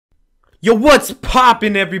Yo, what's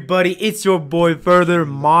poppin', everybody? It's your boy Further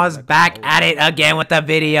Moz back at it again with the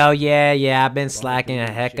video. Yeah, I've been slacking a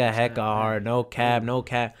hecka hard. No cap.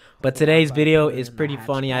 But today's video is pretty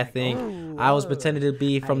funny, I think. I was pretending to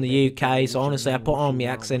be from the UK, so honestly, I put on my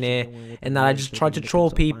accent here, and then I just tried to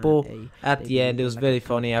troll people at the end. It was very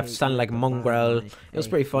funny. I sounded like a mongrel. It was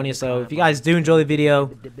pretty funny. So if you guys do enjoy the video,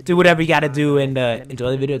 do whatever you gotta do, and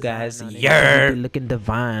enjoy the video, guys. Yeah. Looking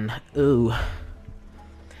divine. Ooh.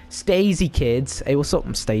 Stacey kids. Hey, what's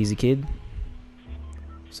up, Stacey kid?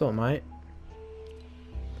 What's up, mate?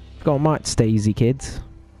 Got a mic, Stacey kids.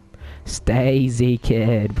 Stacey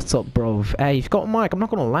kid. What's up, bro? Hey, if you've got a mic, I'm not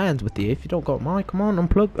gonna land with you. If you don't got a mic, come on,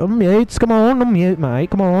 unmute. Come on, unmute, mate.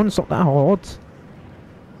 Come on, it's not that hard.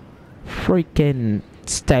 Freaking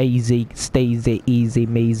Stacey, easy,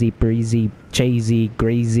 measy, breezy, cheesy,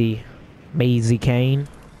 greasy, Maisie Kane.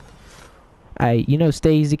 Hey, you know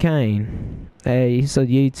Stacey Kane? Hey, he's a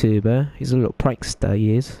YouTuber. He's a little prankster,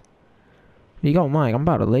 he is. You got a mic, I'm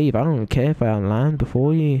about to leave. I don't even care if I land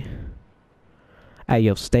before you. Hey,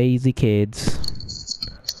 yo, Stacey kids.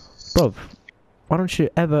 Bruv, why don't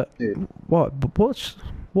you ever... Dude. What?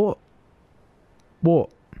 What?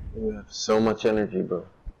 You have so much energy, bro.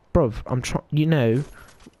 Bruv, I'm trying... You know,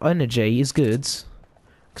 energy is good.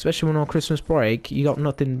 Especially when on Christmas break, you got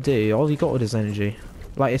nothing to do. All you got is energy.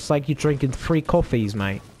 Like, it's like you're drinking 3 coffees,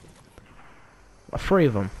 mate. 3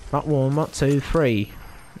 of them. Not 1, not 2, 3. You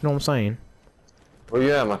know what I'm saying? Where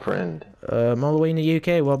you at, my friend? I'm all the way in the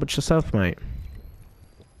UK. What about yourself, mate?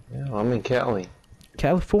 Yeah, I'm in Cali.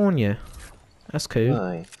 California. That's cool.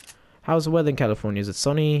 Nice. How's the weather in California? Is it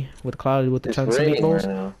sunny with cloudy with the It's chance of raining meatballs?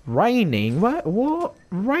 right now. Raining? What?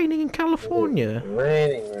 Raining in California? It's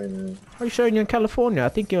raining right now. Are you sure you're in California? I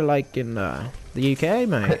think you're like in the UK,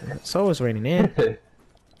 mate. It's always raining here.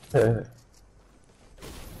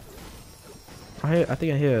 I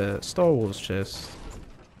think I hear a Star Wars chest.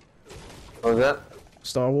 What was that?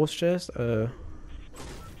 Star Wars chest? I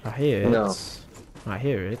hear it. No. I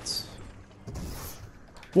hear it.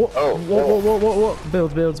 What? Oh, What?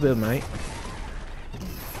 Build, mate.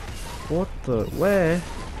 What the?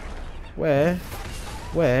 Where?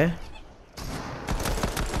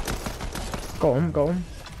 Got him.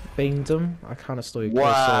 Banged him. I kind of stole your kill.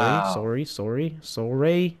 Wow.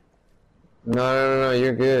 Sorry. No,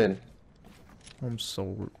 you're good. I'm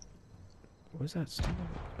sorry. What is that stuff?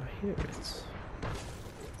 I hear it.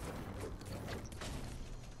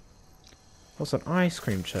 What's an ice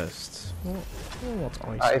cream chest? What's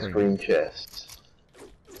Ice cream chest.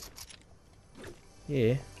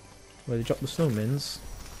 Yeah. Where they drop the snowmans.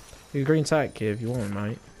 You green tack here if you want,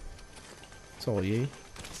 mate. It's all you.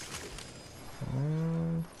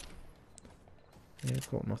 Yeah, it's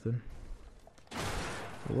got nothing.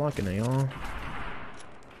 Like an AR.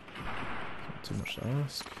 Not too much to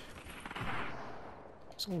ask.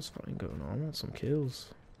 What's all this fighting going on? I want some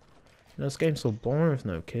kills. You know, this game's so boring with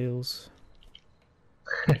no kills.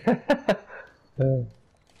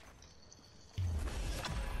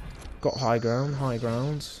 Got high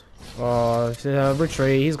grounds. Oh,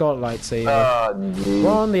 retreat. He's got lightsaber.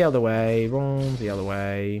 Run the other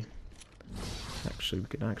way. Actually, we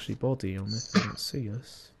can actually body him if he didn't see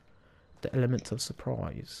us. The element of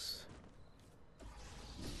surprise.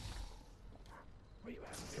 Where you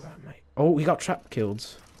at, mate? Oh, he got trap killed.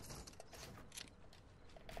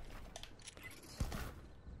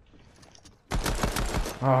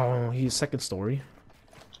 Oh, he's second story.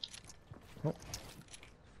 Oh.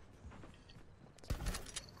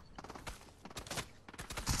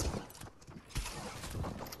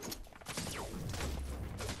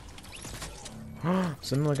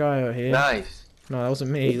 There's another guy out here. Nice. No, that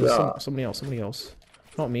wasn't me. It was somebody else.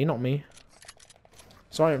 Not me.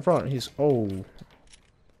 Sorry, in front. He's... Oh.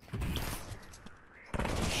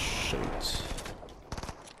 Shoot.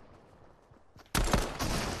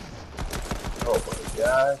 Oh my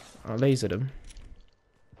gosh. I lasered him.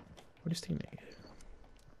 What is teammate?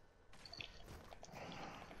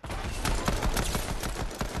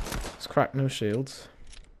 It's cracked, no shields.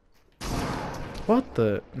 What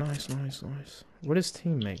the? Nice. Where does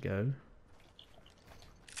teammate go?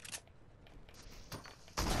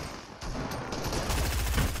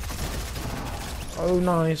 Oh,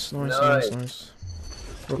 nice. We're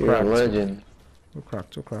You're a legend. We're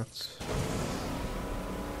cracked. Oh,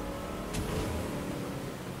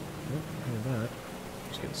 hear that.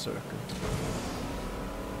 Just getting circled.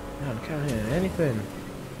 Man, I can't hear anything.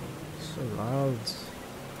 It's so loud.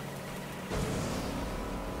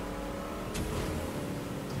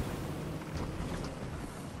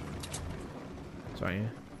 Sorry,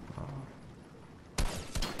 yeah. Oh.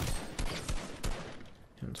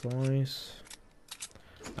 And twice.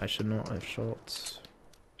 I should not have shot.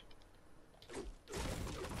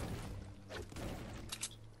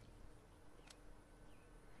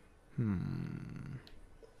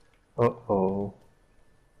 Uh-oh.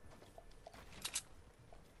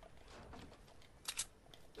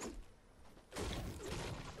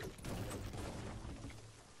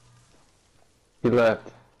 He left.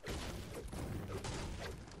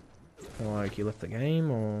 Like, you left the game,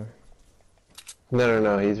 or?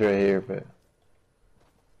 No, he's right here, but...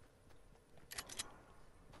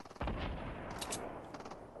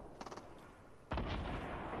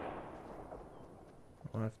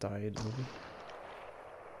 I've died, maybe.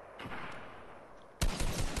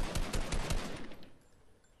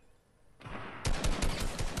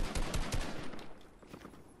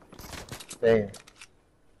 Damn.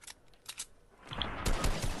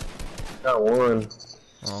 Got one.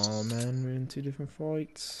 Oh man, we're in 2 different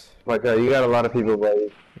fights. My god, you got a lot of people,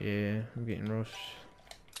 buddy. Yeah, I'm getting rushed.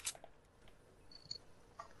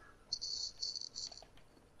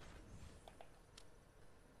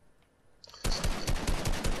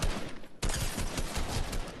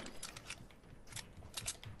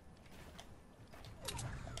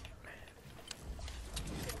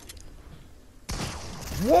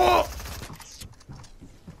 What?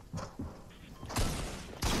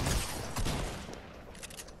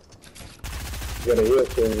 You gotta heal,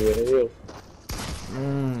 King. You gotta heal.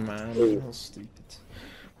 Man, Ooh. that was stupid.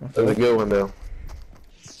 That was a good one, though.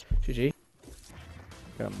 GG.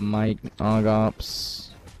 Got Mike Ogops.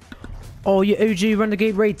 Oh, you OG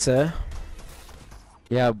Renegade Raider?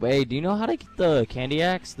 Yeah, hey, do you know how to get the candy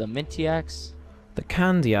axe? The minty axe? The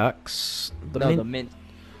Candy Axe? The mint.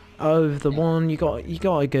 Oh, the one you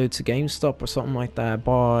gotta go to GameStop or something like that.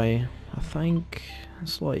 Buy, I think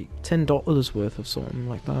it's like $10 worth of something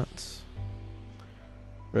like that.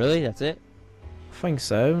 Really? That's it? I think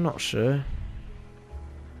so. Not sure.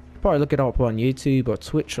 Probably look it up on YouTube or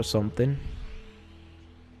Twitch or something.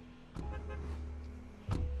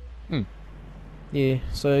 Yeah.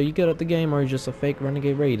 So you good at the game, or are you just a fake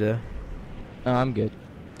Renegade Raider? No, I'm good.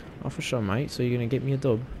 Oh, for sure, mate. So you're gonna get me a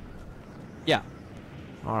dub? Yeah.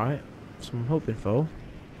 Alright, so I'm hoping for.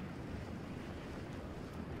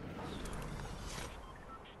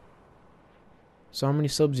 So how many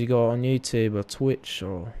subs you got on YouTube or Twitch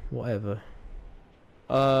or whatever?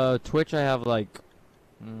 Twitch I have like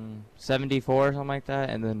 74 or something like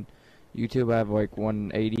that, and then YouTube I have like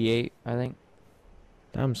 188, I think.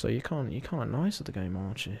 Damn, so you're kinda nice at the game,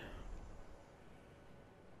 aren't you?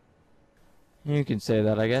 You can say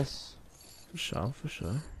that, I guess. For sure, for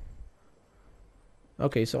sure.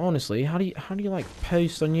 Okay, so honestly, how do you like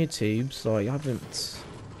post on YouTube? So like,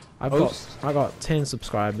 I got 10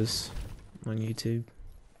 subscribers on YouTube.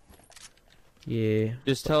 Yeah,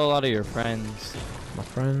 Just tell a lot of your friends. my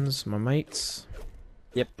friends, my mates.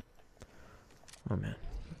 Yep. Oh man,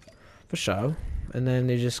 for sure. And then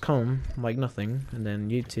they just come like nothing, and then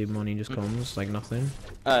YouTube money just comes like nothing.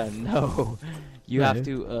 No. You No. have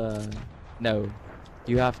to, no.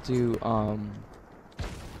 You have to,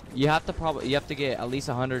 you have to get at least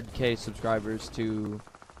 100k subscribers to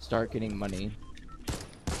start getting money.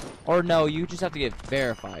 Or no, you just have to get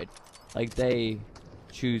verified. Like they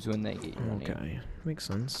choose when they get your money. Okay, makes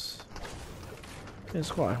sense.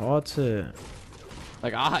 It's quite hard to.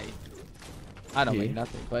 Like I don't Yeah. make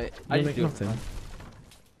nothing, but You I just make do nothing. it for fun.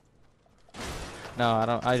 No, I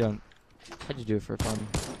don't. I just do it for fun.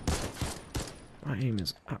 My aim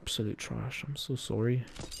is absolute trash. I'm so sorry.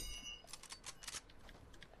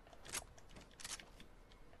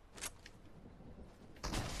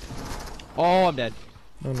 Oh, I'm dead.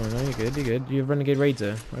 No, you're good. You're good. You're Renegade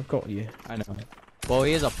Raider. I've got you. I know. Well,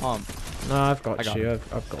 he is a pump. No, I've got, I got you. him.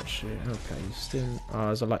 I've got shit. Okay, he's still. Oh,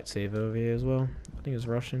 there's a lightsaber over here as well. I think it's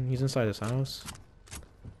Russian. He's inside his house.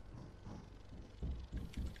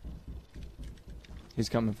 He's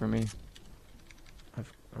coming for me,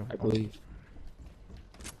 I believe.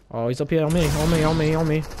 Oh, he's up here on me. On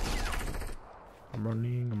me. I'm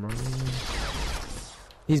running.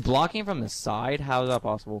 He's blocking from the side? How is that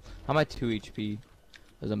possible? How am I 2 HP?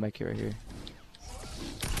 There's a mech right here.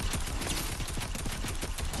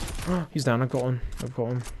 He's down. I've got him.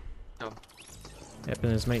 Oh. Yep,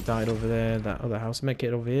 and his mate died over there. That other house. Make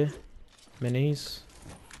it over here. Minis.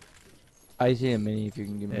 I see a mini if you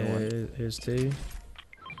can give me one. Here's 2.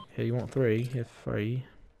 Here, you want 3? Here, 3.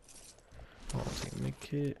 I'll take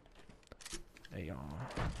make it. AR.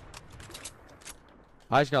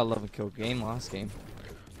 I just got 11 kill game last game.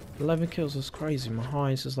 11 kills is crazy. My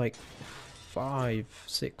highest is like 5,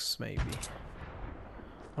 6 maybe.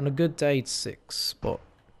 On a good day, it's 6, but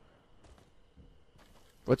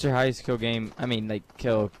What's your highest kill game? I mean, like,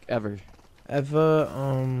 kill ever? ever.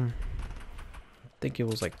 I think it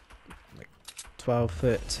was like 12,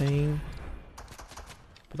 13.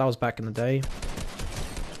 But that was back in the day.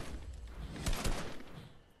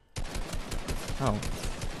 Oh.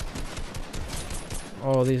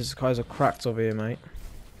 Oh, these guys are cracked over here, mate.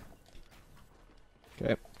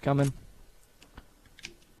 Okay, coming.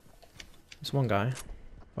 There's one guy.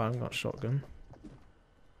 But I haven't got a shotgun.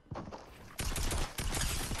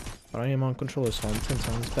 But I am on controller, so I'm 10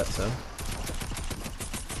 times better.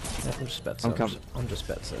 Yeah, I'm just better. I'm just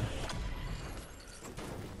better.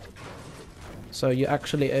 So you're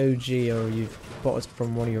actually OG, or you've bought it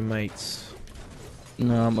from one of your mates?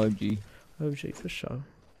 No, I'm OG. OG for sure.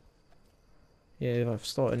 Yeah, I've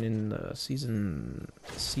started in season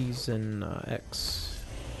X.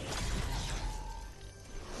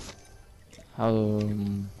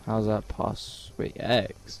 How's that Wait,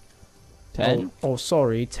 X? 10? Oh,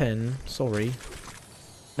 sorry, 10. Sorry.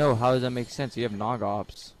 No, how does that make sense? You have Nog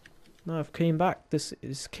Ops. No, I've came back. This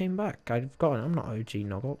came back. I've gotten. I'm not OG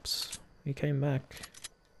Nog Ops. He came back.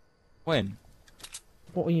 When?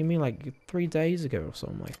 What do you mean, like 3 days ago or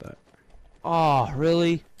something like that? Oh,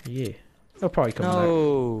 really? Yeah. He'll probably come back.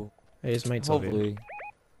 No. Hey, his mates over here. Hopefully.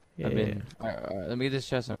 Yeah. Alright, let me get this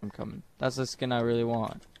chest. I'm coming. That's the skin I really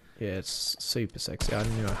want. Yeah, it's super sexy. I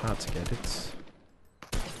knew how to get it.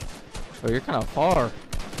 Oh, you're kind of far.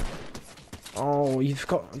 Oh, you've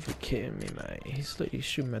got to be kidding me, mate. He's literally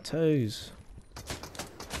shooting my toes.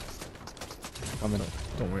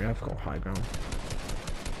 Don't worry, I've got high ground.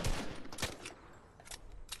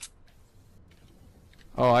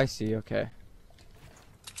 Oh, I see. Okay.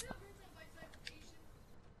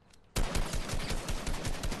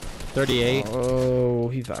 $38. Oh,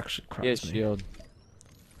 he's actually cracked Yeah, me. shield.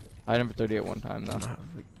 I had him for 38 one time though.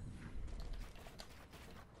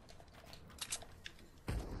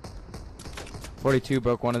 42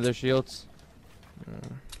 broke one of their shields.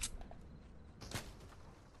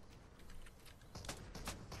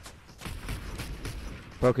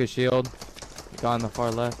 Broke his shield. The guy on the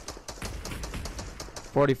far left.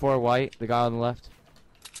 44 white. The guy on the left.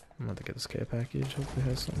 I'm about to get this care package. Hopefully it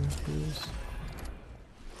has something heals.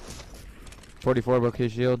 44 broke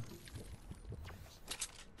his shield.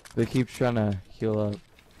 They keep trying to heal up.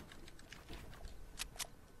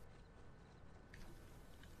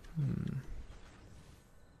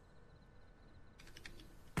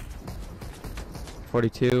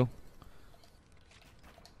 42.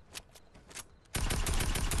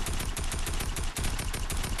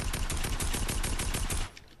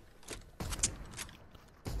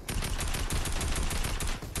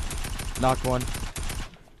 Knocked one.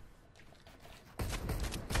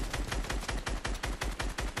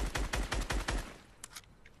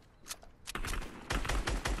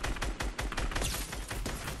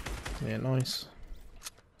 Yeah, nice.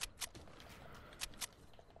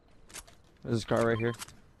 There's a car right here.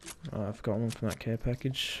 I've got one from that care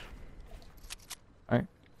package. Alright.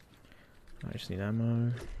 I just need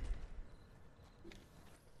ammo.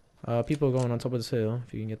 People are going on top of this hill.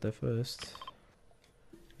 If you can get there first.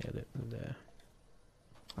 Yeah, they're there.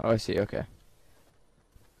 Oh, I see. Okay.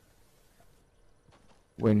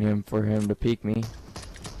 Waiting for him to peek me.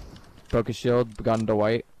 Broke his shield. Got into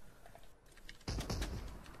white.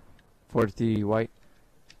 43 white.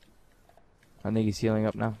 I think he's healing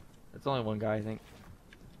up now. It's only one guy, I think.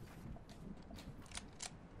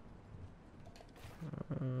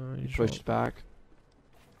 He pushed back.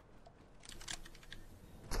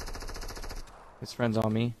 His friend's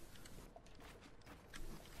on me.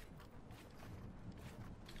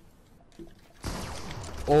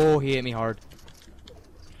 Oh, he hit me hard.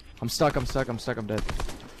 I'm stuck, I'm dead.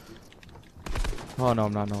 Oh, no,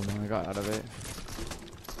 I'm not, no, I got out of it.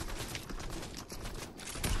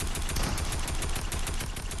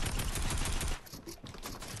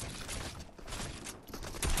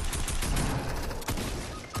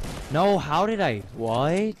 No, how did I?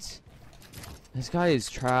 What? This guy is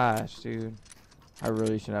trash, dude. I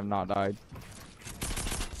really should have not died.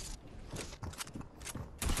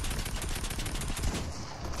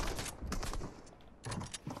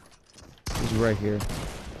 He's right here.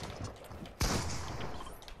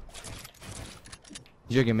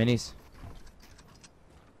 He's drinking minis.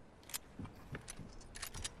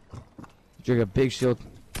 Drink a big shield.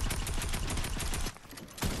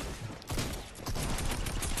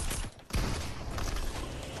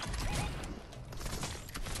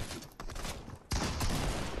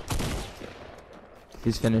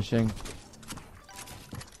 He's finishing.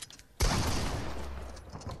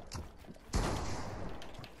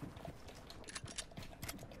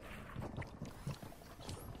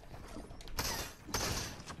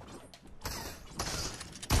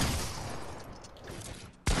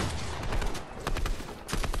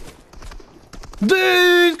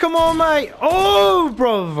 Dude, come on, mate. Oh,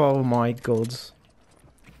 bro. Oh, my God.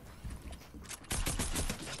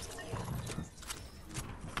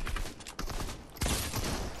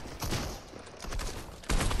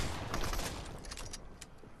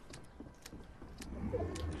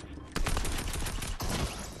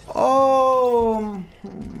 Oh.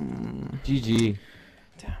 GG.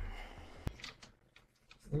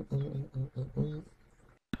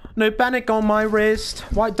 No panic on my wrist.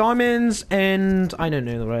 White diamonds, and I don't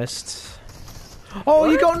know the rest. Oh,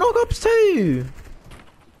 What? you got knock-ups too.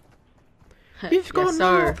 You've got Yes,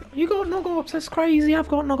 sir. You got knock-ups. That's crazy. I've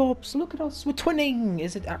got knock-ups. Look at us. We're twinning.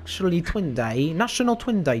 Is it actually Twin Day? National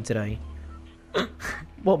Twin Day today.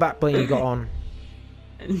 What backbling you got on?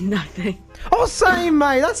 Nothing. Oh, same,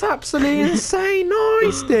 mate. That's absolutely insane.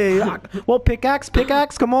 Nice, dude. What pickaxe?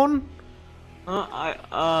 Pickaxe? Come on.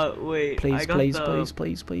 Wait. Please, I got please, the, please,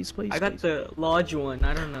 please, please, please. I got please. the large one.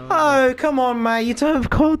 I don't know. Oh, come on, mate. You don't have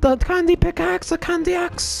called the candy pickaxe a candy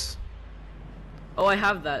axe. Oh, I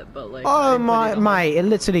have that, but like. I Oh didn't put my, it on. mate! It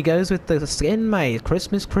literally goes with the skin, mate.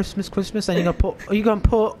 Christmas, Christmas, Christmas, and you're gonna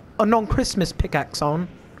put a non-Christmas pickaxe on.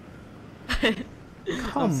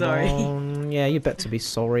 Come sorry. on, yeah, you better be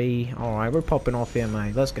sorry. All right, we're popping off here,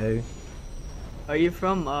 mate. Let's go. Are you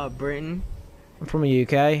from Britain? I'm from the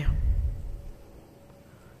UK.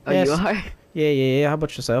 Oh, Yes. you are. Yeah. How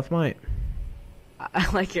about yourself, mate? I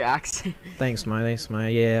like your accent. Thanks, mate.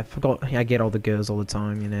 Yeah, I forgot. I get all the girls all the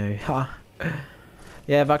time, you know. Ha.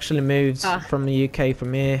 Yeah, I've actually moved from the UK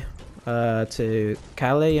from here to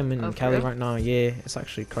Cali. I'm in Cali real? right now. Yeah, it's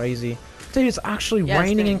actually crazy. Dude, it's actually Yeah, it's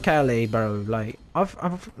raining in been- Cali, bro. Like, I've I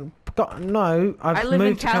live in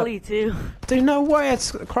moved to Cali too. Dude, no way,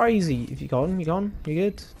 it's crazy. If you gone? You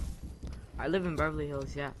good? I live in Beverly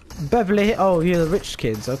Hills. Yeah. Beverly, oh, you're the rich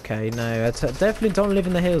kids. Okay, no, I definitely don't live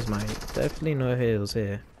in the hills, mate. Definitely no hills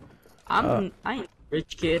here. I ain't a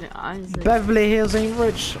rich kid. I'm just like, Beverly Hills ain't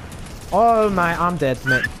rich. Oh, mate, I'm dead,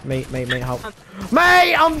 mate, help.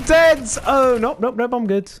 Mate, I'm dead! Oh, nope, I'm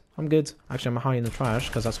good. Actually, I'm hiding in the trash,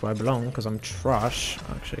 because that's where I belong, because I'm trash.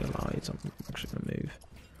 Actually, I lied, I'm actually gonna move.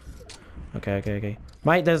 Okay.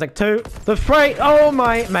 Mate, there's like two. The three! Oh,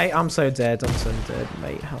 mate, I'm so dead,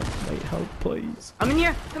 Mate, help, please. I'm in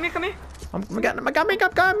here. Come here. I'm got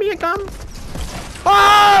me.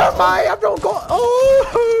 Oh, mate, I've not got...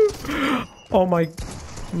 Oh! Oh, my...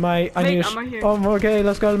 Mate, I Mate, need I'm right here. Oh, okay,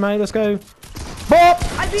 let's go, mate, let's go. Bop!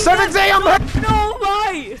 70, I'm No,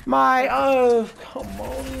 mate! Mate, oh, come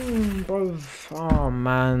on, bro. Oh,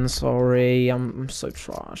 man, sorry. I'm so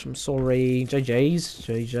trash. I'm sorry.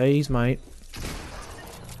 JJ's, mate. You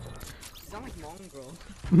sound like Mongrel.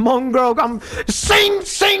 Mongrel, I'm... Sing!